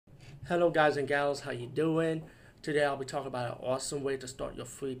Hello, guys and gals. How you doing? Today I'll be talking about an awesome way to start your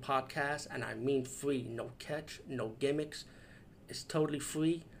free podcast, and I mean free. No catch, no gimmicks. It's totally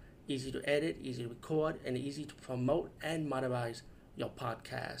free, easy to edit, easy to record, and easy to promote and monetize your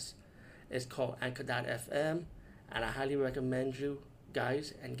podcast. It's called Anchor.fm, and I highly recommend you,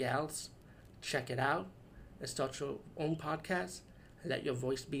 guys and gals, check it out and start your own podcast and let your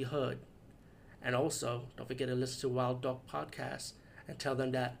voice be heard. And also, don't forget to listen to Wild Dog Podcast and tell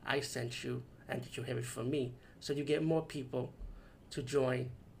them that I sent you and that you hear it from me. So you get more people to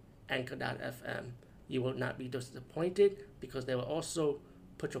join Anchor.fm. You will not be disappointed because they will also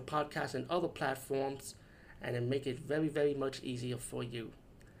put your podcast in other platforms and then make it very, very much easier for you.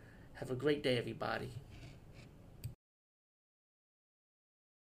 Have a great day, everybody.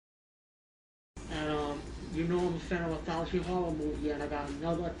 And I'm a fan of anthology horror movie, and I got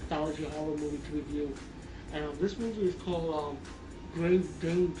another anthology horror movie to review. And this movie is called Grave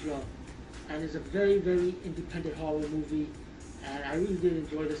Danger, and it's a very, very independent horror movie. And I really did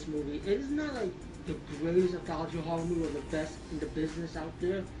enjoy this movie. It is not like the greatest anthology horror movie or the best in the business out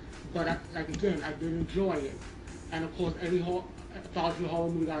there, but again, I did enjoy it. And of course, every anthology horror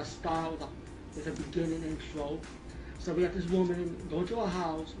movie got to start with a beginning intro. So we got this woman going to her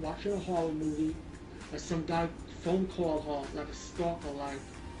house, watching a horror movie, and some guy phone called her, like a stalker, like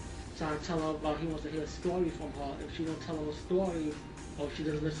trying to tell her about he wants to hear a story from her. If she don't tell him a story, or if she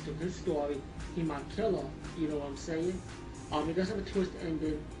doesn't listen to his story, he might kill her. You know what I'm saying? It does have a twist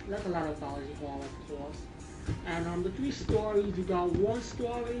ending, like a lot of anthology horror, of course. And the three stories, you got one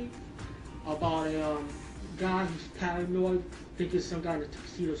story about a guy who's paranoid, thinking some guy in a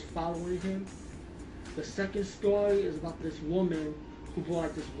tuxedo is following him. The second story is about this woman who bought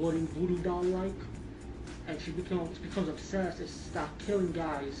like this wooden voodoo doll and she becomes obsessed and starts killing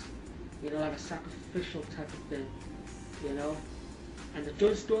guys, like a sacrificial type of thing, you know. And the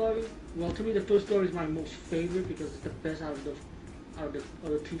third story, well, to me the third story is my most favorite because it's the best out of the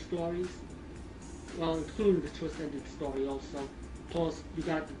other two stories. Well, including the twist ending story also. Plus, you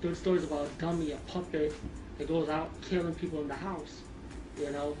got the third story is about a dummy, a puppet that goes out killing people in the house.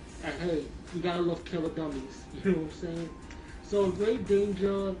 And hey, you gotta love killer dummies, you know what I'm saying? So Grave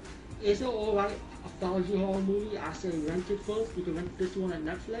Danger is an alright anthology horror movie. I say rent it first. You can rent this one at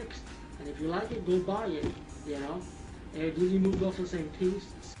Netflix, and if you like it, go buy it, And Disney moved off the same piece.